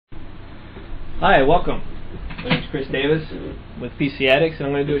Hi, welcome. My name is Chris Davis with PC-Addicts, and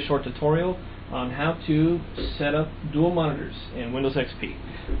I'm going to do a short tutorial on how to set up dual monitors in Windows XP.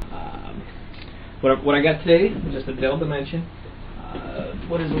 What I got today is just a Dell Dimension.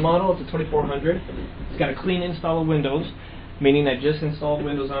 What is the model? It's a 2400. It's got a clean install of Windows, meaning I just installed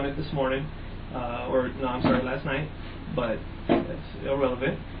Windows on it this morning, last night, but that's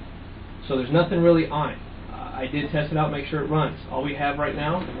irrelevant. So there's nothing really on it. I did test it out, make sure it runs. All we have right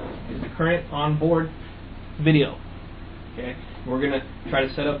now is the current onboard video. Okay, we're going to try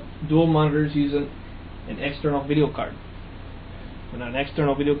to set up dual monitors using an external video card. Well, not an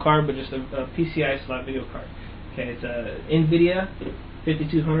external video card, but just a PCI slot video card. Okay, it's a NVIDIA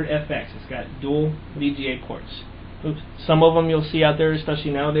 5200FX. It's got dual VGA ports. Oops. Some of them you'll see out there,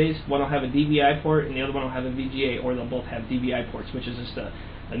 especially nowadays, one will have a DVI port and the other one will have a VGA, or they'll both have DVI ports, which is just a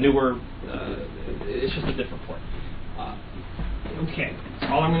newer, it's just a different port. Okay, so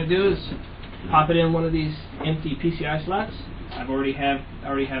all I'm going to do is pop it in one of these empty PCI slots. I already have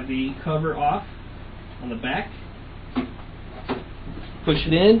the cover off on the back. Push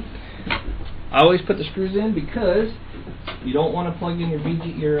it in. I always put the screws in because you don't want to plug in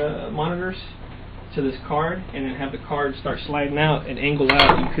your monitors to this card and then have the card start sliding out and angle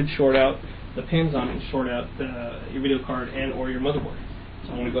out. You could short out the pins on it and short out your video card and or your motherboard.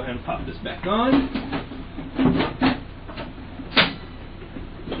 So I'm going to go ahead and pop this back on.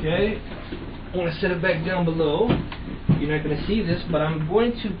 Okay, I want to set it back down below. You're not going to see this, but I'm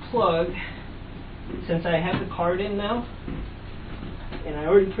going to plug, since I have the card in now, and I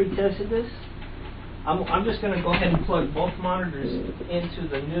already pre-tested this, I'm just going to go ahead and plug both monitors into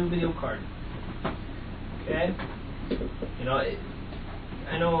the new video card. Okay, you know,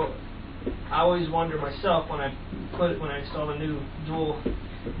 I know I always wonder myself when I install a new dual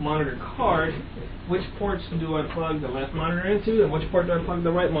monitor card, which ports do I plug the left monitor into and which port do I plug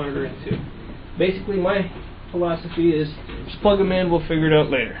the right monitor into. Basically, my philosophy is just plug them in, we'll figure it out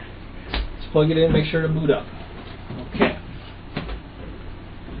later. Just plug it in, make sure to boot up. Okay.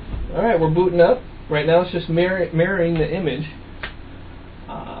 Alright, we're booting up. Right now it's just mirroring the image.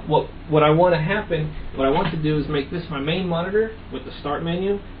 What I want to do is make this my main monitor with the start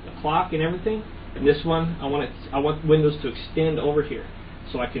menu, the clock and everything. And this one, I want Windows to extend over here,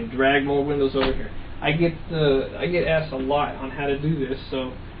 so I can drag more windows over here. I get asked a lot on how to do this,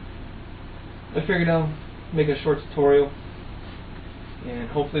 so I figured I'll make a short tutorial, and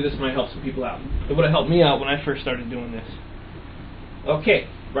hopefully this might help some people out. It would have helped me out when I first started doing this. Okay,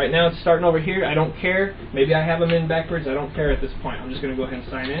 right now it's starting over here. I don't care. Maybe I have them in backwards. I don't care at this point. I'm just going to go ahead and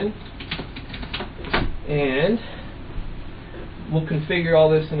sign in, and we'll configure all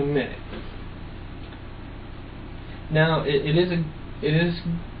this in a minute. Now, it is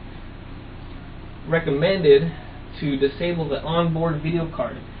recommended to disable the onboard video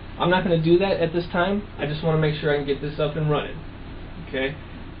card. I'm not going to do that at this time. I just want to make sure I can get this up and running. Okay,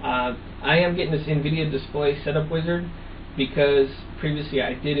 I am getting this NVIDIA display setup wizard because previously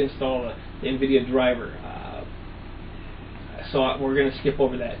I did install the NVIDIA driver. So we're going to skip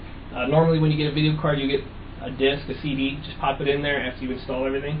over that. Normally when you get a video card, you get a disc, a CD. Just pop it in there after you install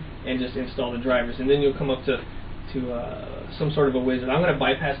everything and just install the drivers, and then you'll come up to some sort of a wizard. I'm going to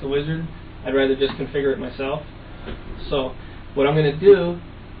bypass the wizard. I'd rather just configure it myself. So what I'm going to do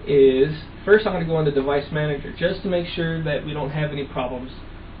is, first I'm going to go into Device Manager just to make sure that we don't have any problems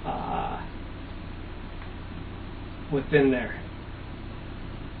within there.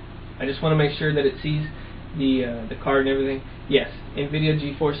 I just want to make sure that it sees the card and everything. Yes, NVIDIA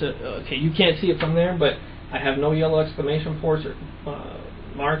GeForce. Okay, you can't see it from there, but I have no yellow exclamation points or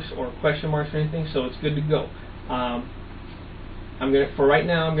marks or question marks or anything, so it's good to go. For right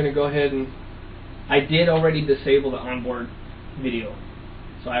now, I'm going to go ahead and I did already disable the onboard video,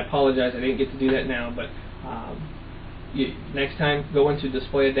 so I apologize I didn't get to do that now. But next time, go into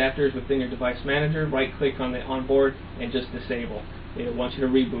Display Adapters within your Device Manager, right-click on the onboard, and just disable. It wants you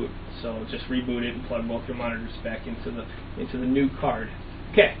to reboot, so just reboot it and plug both your monitors back into the new card.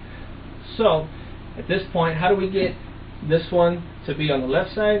 Okay, so at this point, how do we get this one to be on the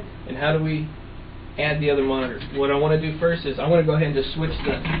left side, and how do we add the other monitors? What I want to do first is I'm going to go ahead and just switch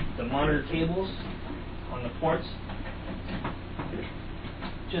the monitor cables on the ports,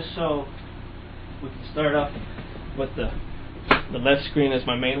 just so we can start off with the left screen as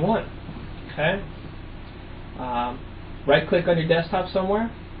my main one. Okay. Right click on your desktop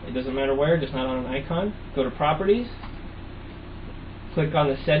somewhere, it doesn't matter where, just not on an icon. Go to Properties, click on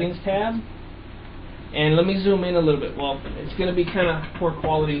the Settings tab, and let me zoom in a little bit. Well, it's going to be kind of poor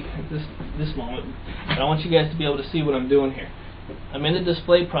quality at this moment, but I want you guys to be able to see what I'm doing here. I'm in the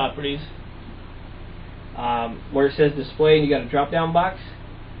Display Properties, where it says Display, and you got a drop down box.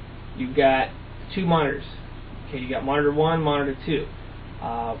 You've got two monitors. Okay, you got monitor 1, monitor 2.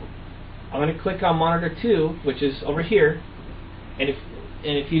 I'm going to click on monitor 2, which is over here, and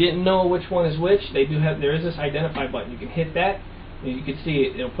if you didn't know which one is which, there is this identify button. You can hit that, and you can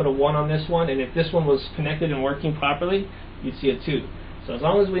see it'll put a 1 on this one, and if this one was connected and working properly, you'd see a 2. So as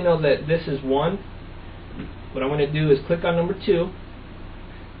long as we know that this is 1, what I'm going to do is click on number 2.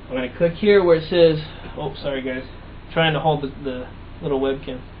 I'm going to click here where it says, oh, sorry guys, trying to hold the little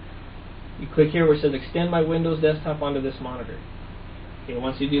webcam. You click here where it says extend my Windows desktop onto this monitor. Okay,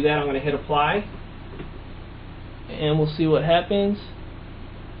 once you do that, I'm going to hit apply, and we'll see what happens.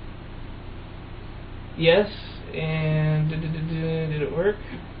 Yes, and did it work?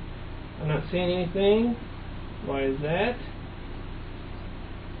 I'm not seeing anything. Why is that?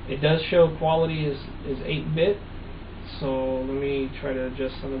 It does show quality is 8-bit, so let me try to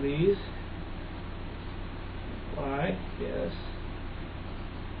adjust some of these. Apply, yes.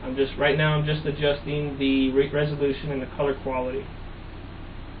 Right now I'm just adjusting the resolution and the color quality.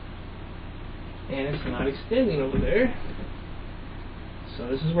 And it's not extending over there. So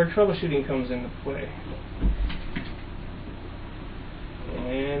this is where troubleshooting comes into play.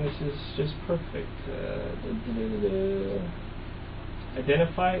 And this is just perfect.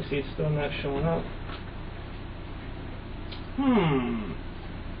 Identify, see it's still not showing up.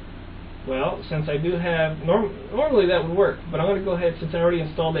 Well, since I do have, normally that would work, but I'm going to go ahead, since I already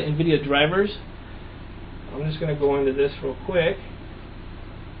installed the NVIDIA drivers, I'm just going to go into this real quick.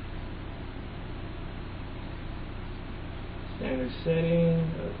 Standard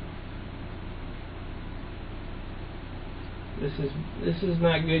setting. This is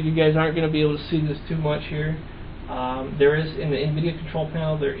not good. You guys aren't going to be able to see this too much here. There is, in the NVIDIA control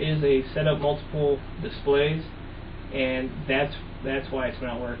panel, there is a set up multiple displays, and that's why it's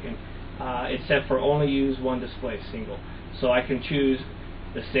not working. It's set for only use one display, single. So I can choose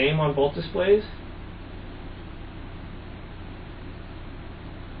the same on both displays,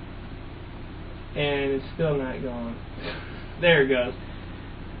 and it's still not going. There it goes.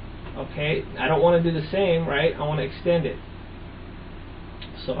 Okay, I don't want to do the same, right? I want to extend it.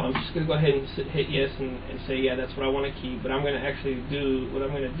 So I'm just going to go ahead and hit yes and say, yeah, that's what I want to keep. But I'm going to actually do, what I'm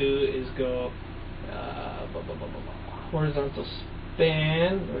going to do is go horizontal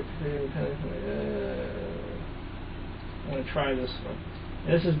span. I'm going to try this one.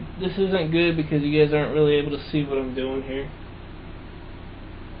 This isn't good because you guys aren't really able to see what I'm doing here.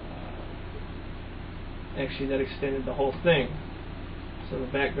 Actually, that extended the whole thing. So the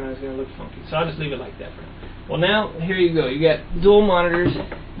background is going to look funky. So I'll just leave it like that for now. Well, now, here you go. You got dual monitors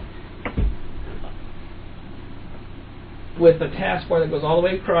with a taskbar that goes all the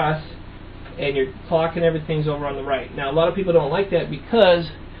way across, and your clock and everything's over on the right. Now, a lot of people don't like that because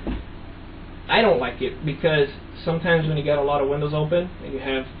I don't like it, because sometimes when you got a lot of windows open and you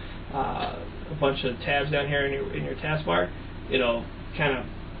have a bunch of tabs down here in your taskbar, it'll kind of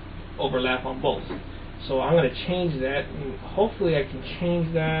overlap on both. So I'm going to change that, and hopefully I can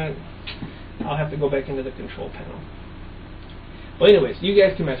change that. I'll have to go back into the control panel. Well, anyways, you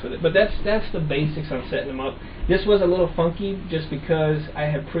guys can mess with it, but that's the basics on setting them up. This was a little funky just because I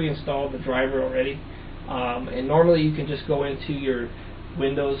have pre-installed the driver already, and normally you can just go into your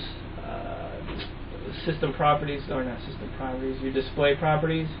Windows system properties, or not system properties, your display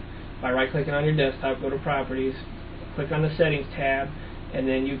properties, by right-clicking on your desktop, go to properties, click on the settings tab, and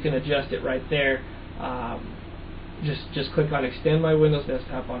then you can adjust it right there. Just click on extend my Windows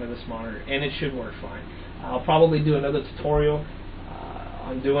desktop onto this monitor, and it should work fine. I'll probably do another tutorial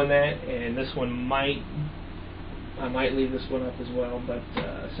on doing that, and this one I might leave this one up as well, but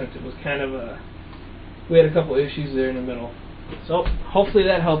since it was kind of we had a couple issues there in the middle. So hopefully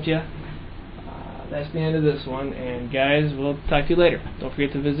that helped you. That's the end of this one, and guys, we'll talk to you later. Don't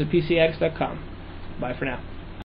forget to visit PC-Addicts.com. Bye for now.